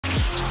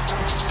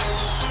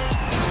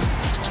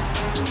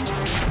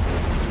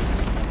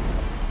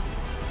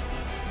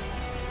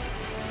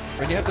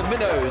when you have the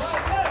minnows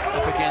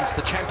up against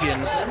the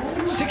champions,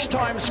 6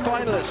 times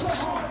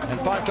finalists and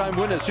 5-time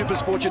winners,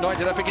 Supersport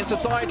United up against a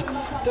side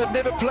that have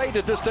never played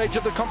at this stage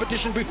of the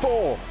competition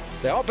before.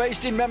 They are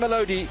based in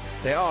Mamelodi.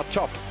 They are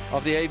top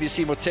of the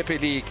ABC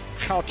Motsepe League,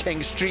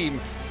 Gauteng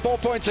Stream. 4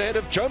 points ahead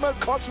of Jomo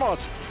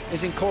Cosmos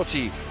is in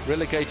Inkosi,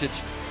 relegated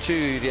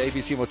to the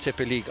ABC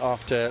Motsepe League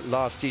after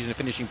last season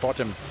finishing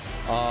bottom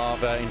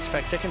of, in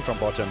fact, second from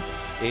bottom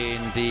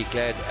in the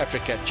Glad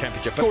Africa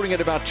Championship. Scoring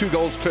at about 2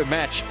 goals per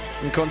match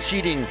and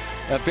conceding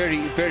a very,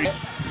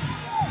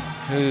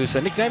 whose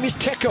nickname is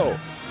Teko.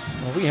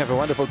 Well, we have a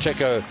wonderful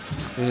Teko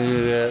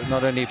who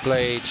not only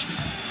played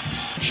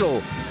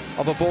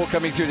of a ball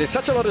coming through. There's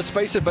such a lot of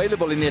space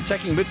available in the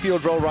attacking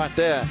midfield role right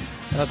there.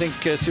 And I think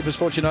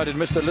Supersport United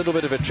missed a little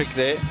bit of a trick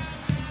there.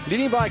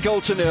 Leading by a goal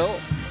to 0.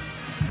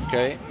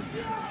 Okay.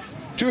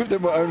 2 of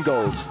them were own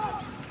goals.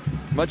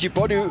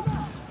 Majipodu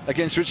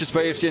against Richards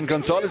Bay FC and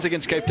Gonzalez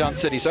against Cape Town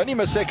City. So only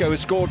Maseko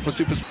has scored for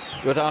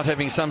Supersport without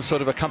having some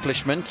sort of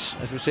accomplishment.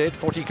 As we said,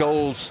 40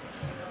 goals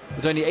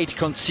with only 8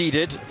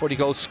 conceded. 40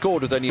 goals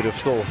scored with only... Would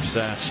have thought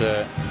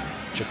that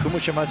Chakumu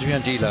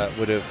Chamadzviandila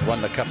would have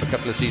won the cup a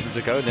couple of seasons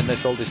ago, and then they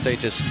sold his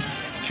status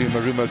to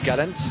Marumo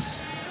Gallants.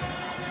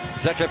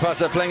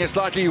 Zaklepasa playing a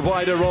slightly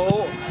wider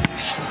role.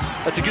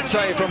 That's a good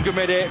save from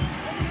Gumede.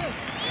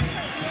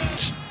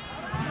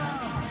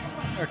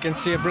 I can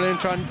see a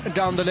brilliant run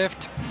down the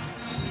left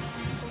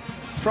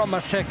from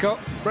Maseko.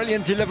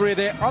 Brilliant delivery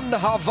there on the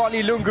half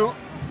volley, Lungu.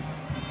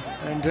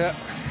 And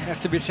has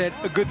to be said,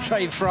 a good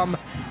save from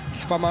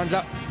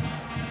Sphamandla.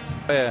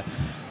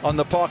 On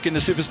the park in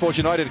the Supersport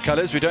United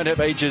colours. We don't have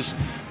ages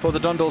for the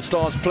Dondol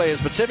Stars players,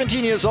 but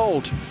 17 years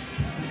old,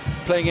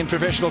 playing in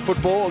professional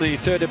football, the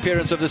 3rd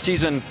appearance of the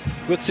season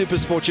with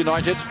Supersport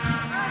United.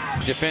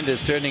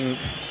 Defenders turning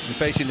and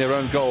facing their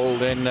own goal,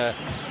 then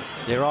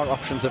there are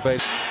options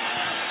available.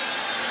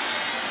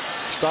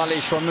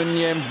 Stylish from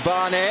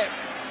Munyembane.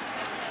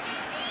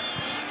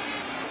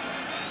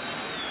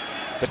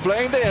 They're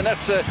playing there, and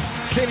that's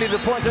clearly the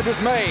point that was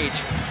made.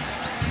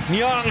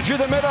 Nyang through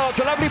the middle, it's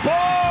a lovely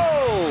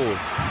ball!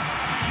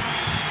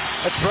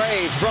 That's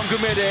brave from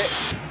Gumede,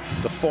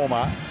 the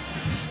former.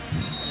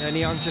 And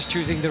Nyang just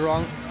choosing the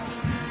wrong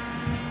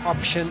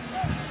option.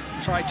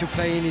 Tried to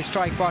play in his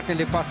strike partner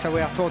Lepasa,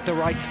 where I thought the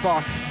right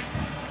pass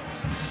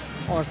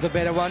was the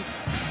better one.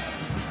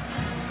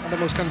 And the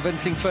most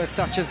convincing first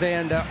touches there,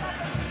 and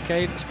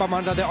okay,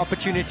 Sphamandla the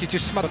opportunity to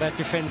smother. That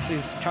defence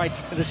is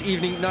tight this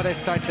evening, not as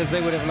tight as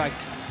they would have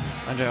liked.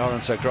 Andre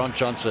Aronson, Grant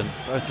Johnson,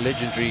 both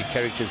legendary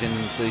characters in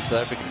the South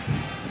African.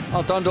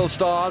 Our Dondol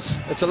Stars,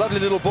 it's a lovely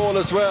little ball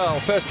as well.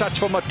 First touch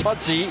for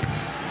Matodzi.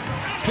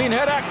 Clean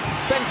header,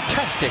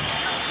 fantastic.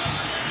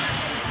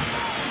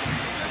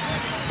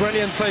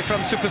 Brilliant play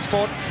from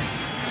Supersport.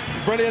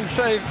 Brilliant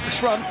save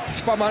from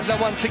Sphamandla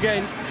once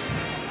again.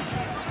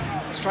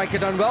 Striker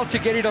done well to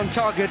get it on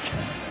target.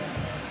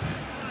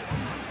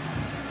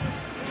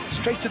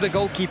 Straight to the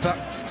goalkeeper.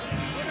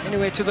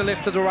 Anyway, to the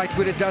left or the right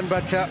would have done,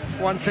 but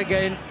once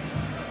again,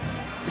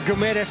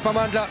 Gumede,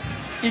 Sphamandla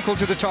equal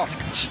to the task.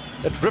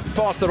 It ripped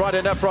past the right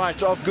and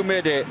upright of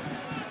Gumede.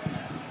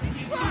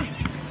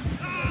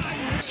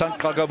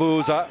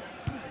 Sankagabuza.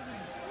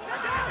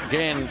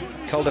 Again,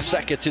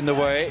 cul-de-sac, it's in the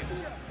way.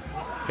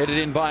 Headed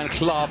in by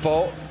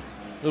Nklapo. A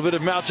little bit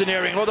of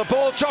mountaineering. Well, the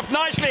ball chopped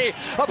nicely.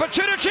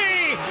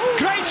 Opportunity!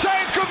 Great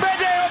save,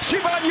 Gumede of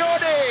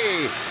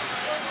Shibanyoni!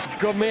 It's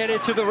Gumede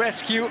to the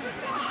rescue.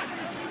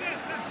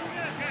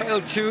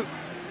 Failed to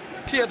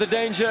clear the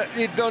danger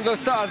with Dondol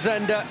Stars,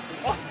 and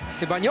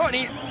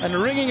Shibanyoni. And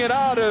ringing it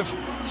out of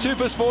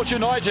Supersport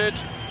United,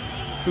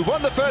 who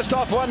won the first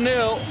half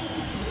 1-0.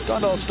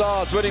 Dondol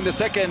Stars winning the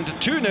second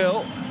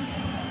 2-0.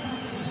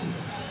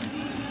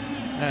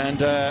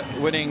 And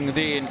winning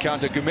the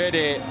encounter.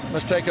 Gumede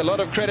must take a lot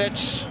of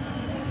credit